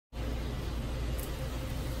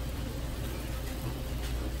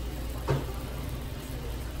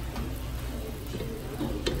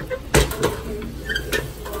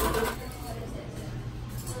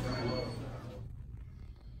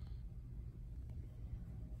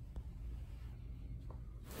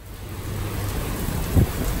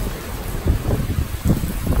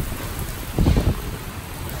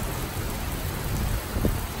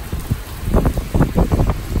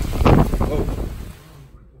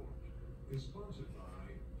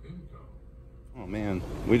Oh man,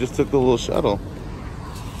 we just took the little shuttle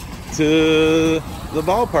to the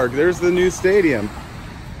ballpark. There's the new stadium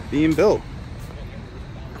being built.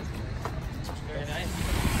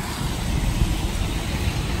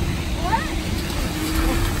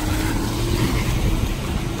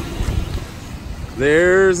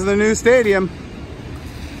 There's the new stadium.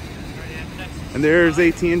 And there's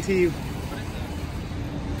AT&T.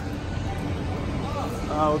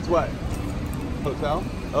 Oh, it's what? Hotel?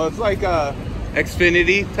 Oh, it's like a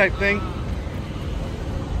Xfinity type thing.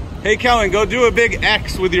 Hey, Kellen, go do a big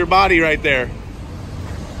X with your body right there.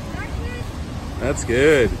 That's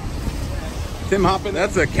good. Tim Hoppin,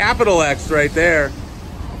 that's a capital X right there.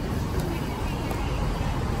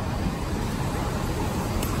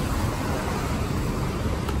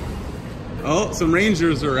 Oh, some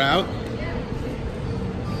Rangers are out.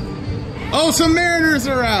 Oh, some Mariners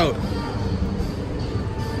are out.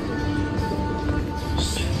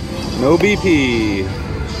 No BP.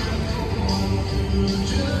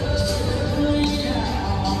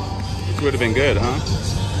 This would have been good, huh?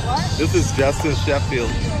 What? This is Justus Sheffield,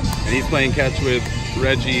 and he's playing catch with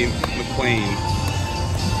Reggie McLean.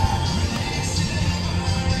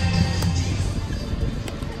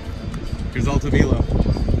 Here's Altavilla.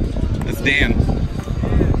 That's Dan.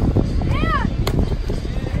 Yeah.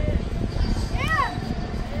 Yeah.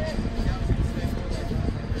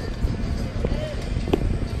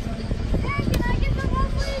 Can I get the ball,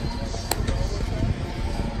 please?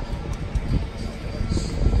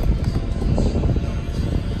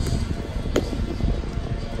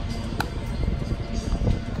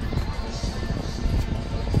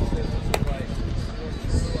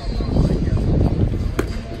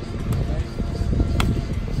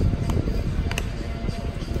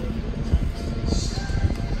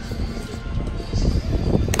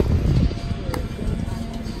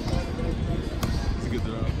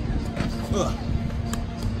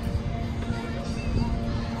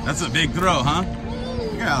 That's a big throw, huh?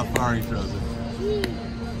 Look at how far he throws it.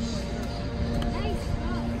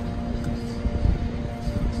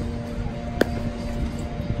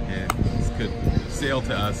 Yeah, this could sail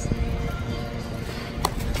to us.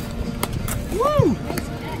 Woo!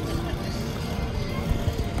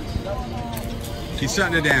 He's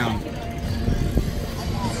shutting it down. There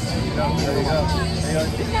you go. There you go.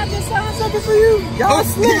 Didn't I just sign something for you? Oh,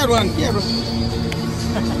 he had one. He had one.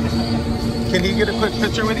 Can he get a quick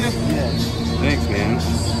picture with you? Yeah. Thanks, man.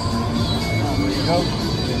 There you go.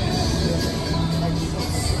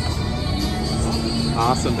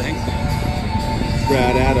 Awesome, thanks.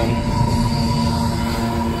 Brad Adam.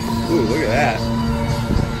 Ooh, look at that.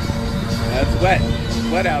 That's wet.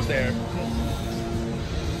 It's wet out there.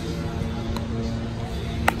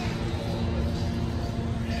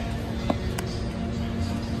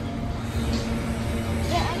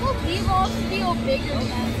 Yeah, MLB balls feel bigger than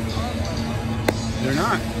that. They're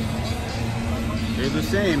not. They're the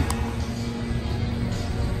same.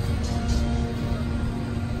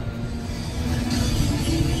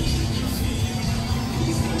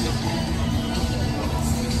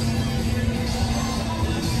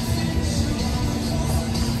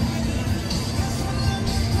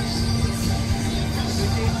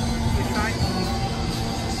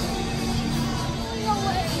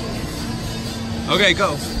 Okay,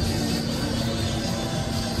 go.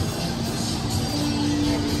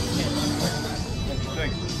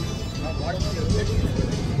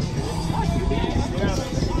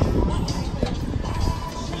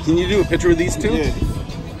 Can you do a picture of these two? Yeah.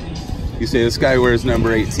 You say this guy wears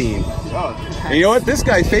number 18. Oh. And you know what? This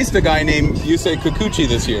guy faced a guy named Yusei Kikuchi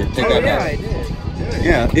this year. Take that back. I did.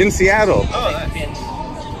 Yeah, in Seattle. Oh,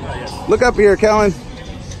 nice. Look up here, Kellen.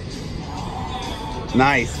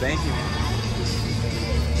 Nice. Thank you.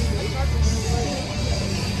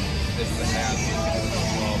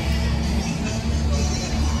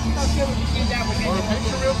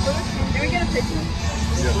 Can we get a picture?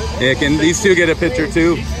 Yeah, can these two get a picture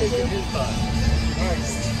too?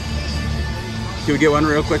 Can we get one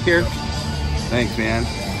real quick here? Thanks, man.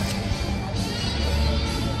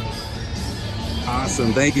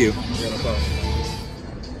 Awesome, thank you.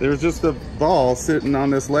 There was just a ball sitting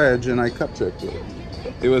on this ledge and I cup checked it.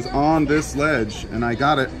 It was on this ledge and I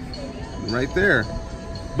got it right there.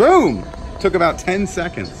 Boom! Took about 10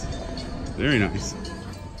 seconds. Very nice.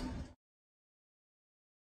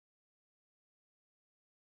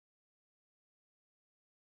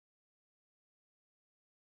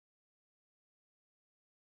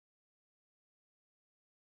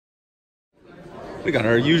 We got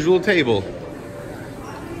our usual table.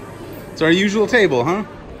 It's our usual table, huh?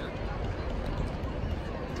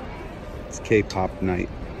 It's K-pop night.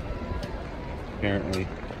 apparently.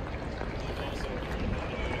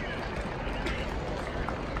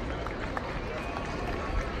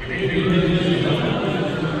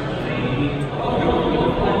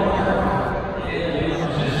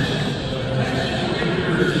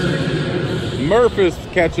 Murph is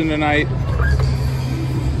catching tonight.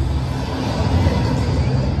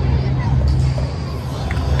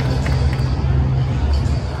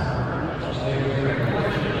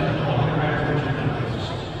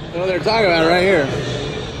 Well, they're talking about it right here.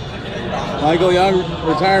 Michael Young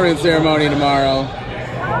retirement ceremony tomorrow.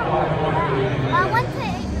 One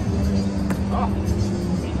thing.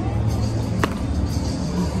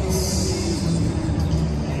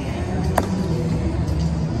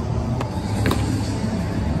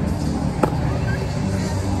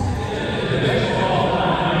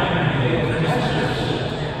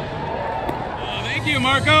 Thank you,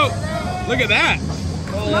 Marco. Look at that.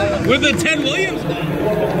 With the Ted Williams.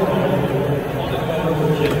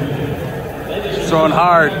 Throwing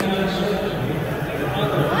hard.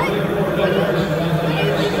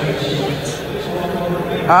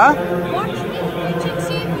 Huh?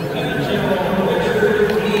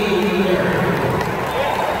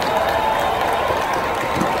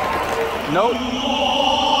 Nope.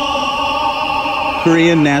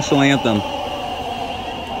 Korean national anthem.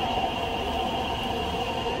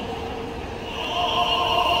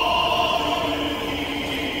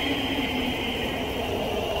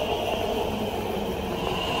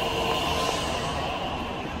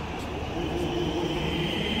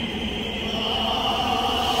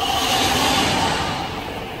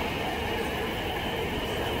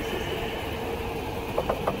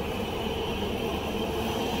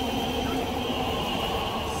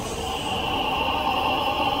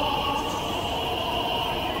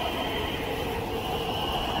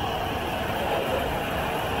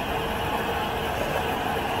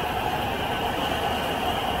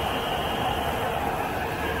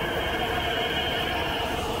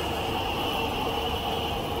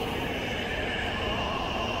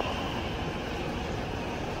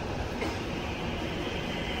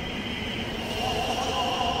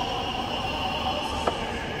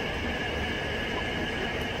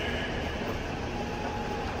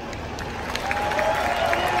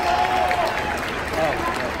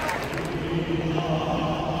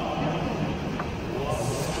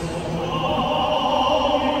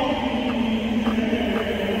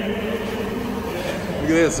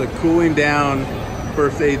 Look at this, a cooling down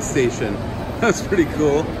first aid station. That's pretty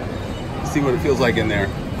cool. Let's see what it feels like in there.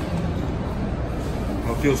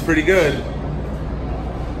 Well, it feels pretty good.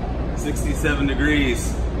 67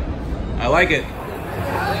 degrees. I like it.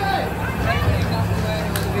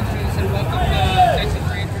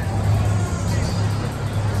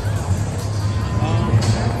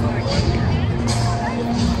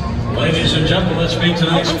 Ladies and gentlemen, let's meet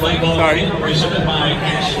tonight's play ball game presented by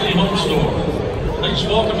Ashley Home Store. Please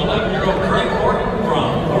welcome 11-year-old Craig Horton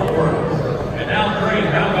from Fort Worth. And now, Craig,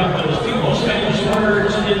 how about those two most famous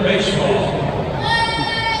words in baseball?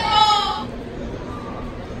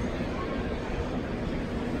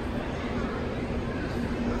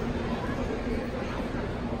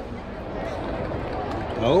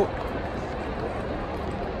 Oh.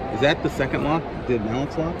 Is that the second lock? Did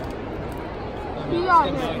Mallex lock?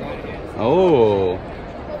 Oh.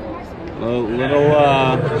 A little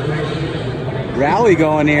rally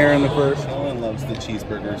going here in the first. Kellen loves the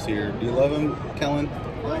cheeseburgers here. Do you love them, Kellen?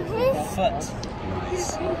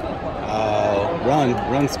 Nice.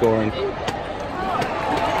 Run scoring.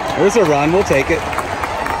 There's a run, we'll take it.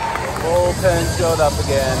 Bullpen showed up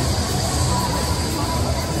again.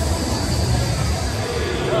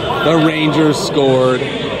 The Rangers scored.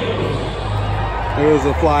 There was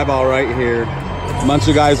a fly ball right here. A bunch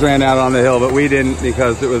of guys ran out on the hill, but we didn't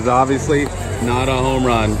because it was obviously not a home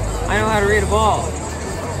run. I know how to read a ball.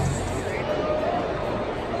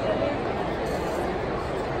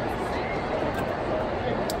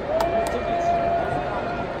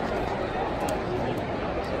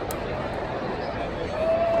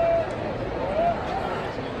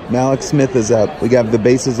 Mallex Smith is up. We got the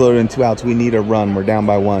bases loaded and 2 outs. We need a run. We're down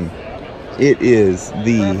by 1. It is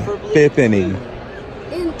the 5th inning.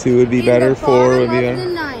 2 would be better, 4 would be better.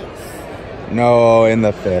 No, in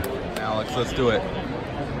the 5th. Mallex, let's do it.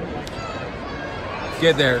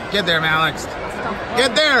 Get there, Mallex.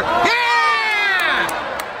 Get there. Yeah!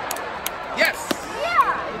 Yes!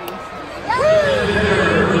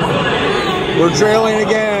 We're trailing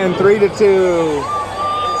again, 3-2.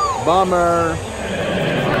 Bummer.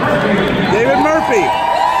 David Murphy.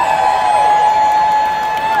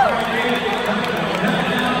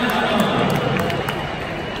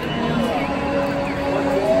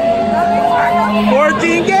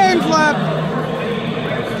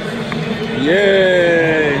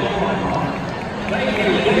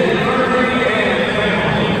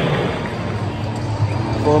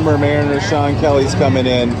 for Mariners. Sean Kelly's coming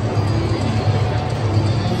in.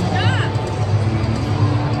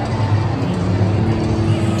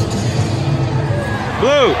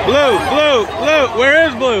 Blue, blue, blue, blue. Where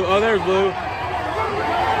is blue? Oh, there's blue.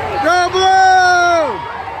 Go blue!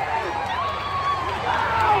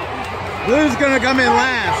 Blue's gonna come in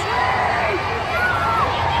last.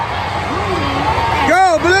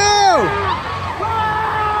 Go blue!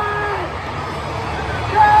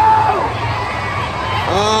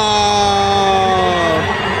 Oh!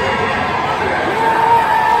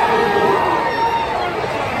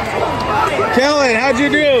 Kellen, how'd you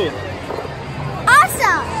do?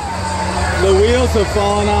 Awesome. The wheels have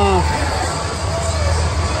fallen off.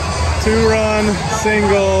 2-run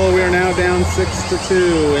single. We are now down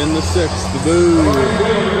 6-2 in the 6th. Boo.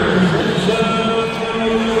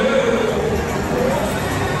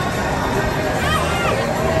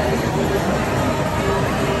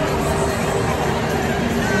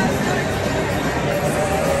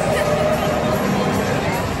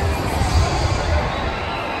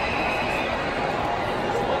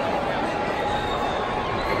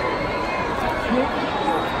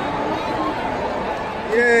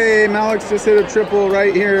 Yay, Mallex just hit a triple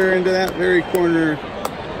right here into that very corner.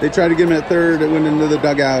 They tried to get him at third. It went into the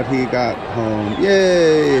dugout. He got home.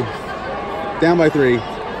 Yay. Down by 3.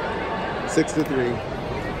 6-3.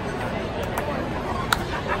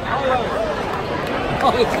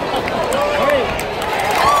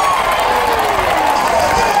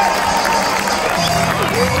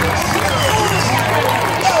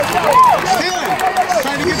 Dylan,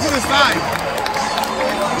 trying to get to the side.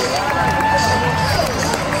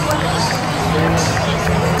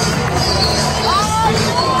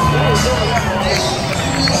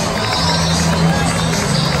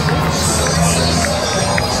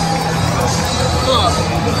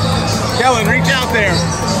 Kellen, reach out there.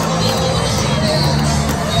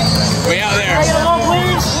 Way out there. Can I get a ball,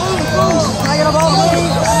 please? Can I get a ball,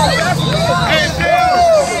 please? Hey, Phil!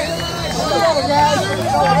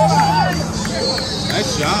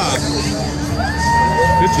 Nice job.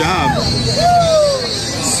 Good job.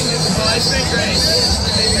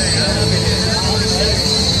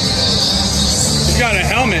 He's got a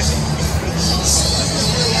helmet.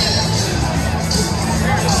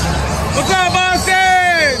 What's up, Boston?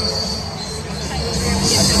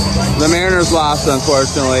 The Mariners lost,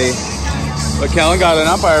 unfortunately, but Kellen got an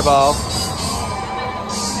umpire ball.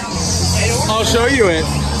 I'll show you it.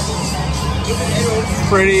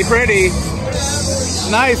 Pretty, pretty.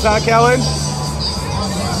 Nice, huh, Kellen?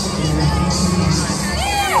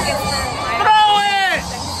 Throw it!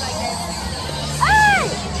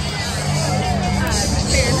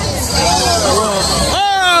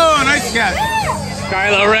 Oh, nice catch.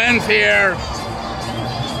 Kylo Ren's here.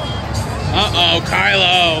 Uh-oh,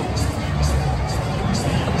 Kylo.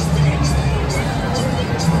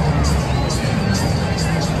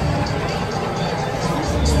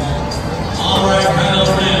 All right, Kylo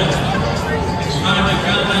Ren. It's time to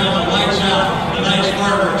count down the lights out for tonight's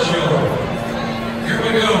fireworks show. Here we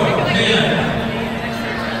go. 10,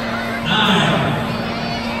 9,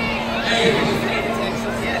 8,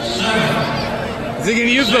 7. Is he gonna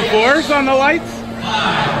use the force on the lights?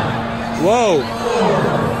 5, Whoa. 4,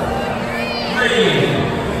 3,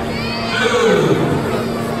 2,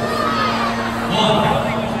 1.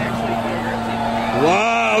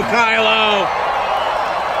 Whoa, Kylo.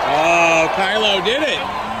 Oh, Kylo did it.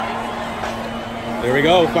 There we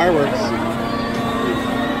go, fireworks.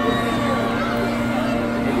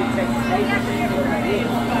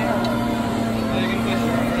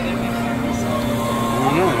 I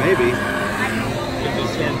don't know, maybe.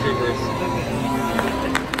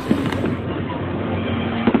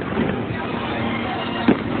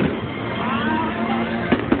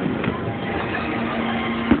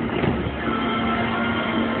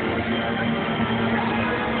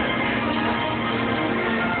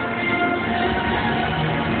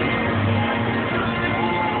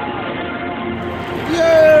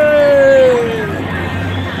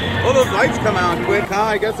 Oh, those lights come out quick, huh?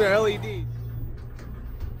 I guess they're LED.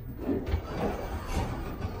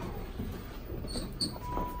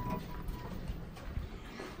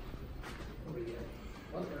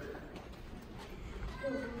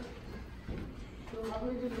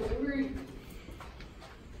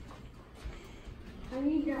 I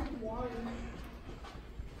need that water.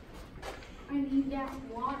 I need that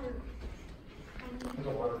water. There's a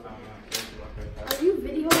water fountain out there. Are you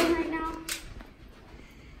videoing right now?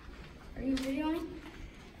 Are you videoing?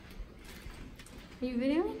 Are you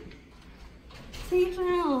videoing? Say it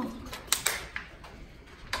now.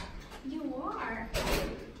 You are.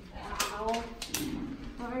 Wow.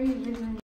 Why are you videoing?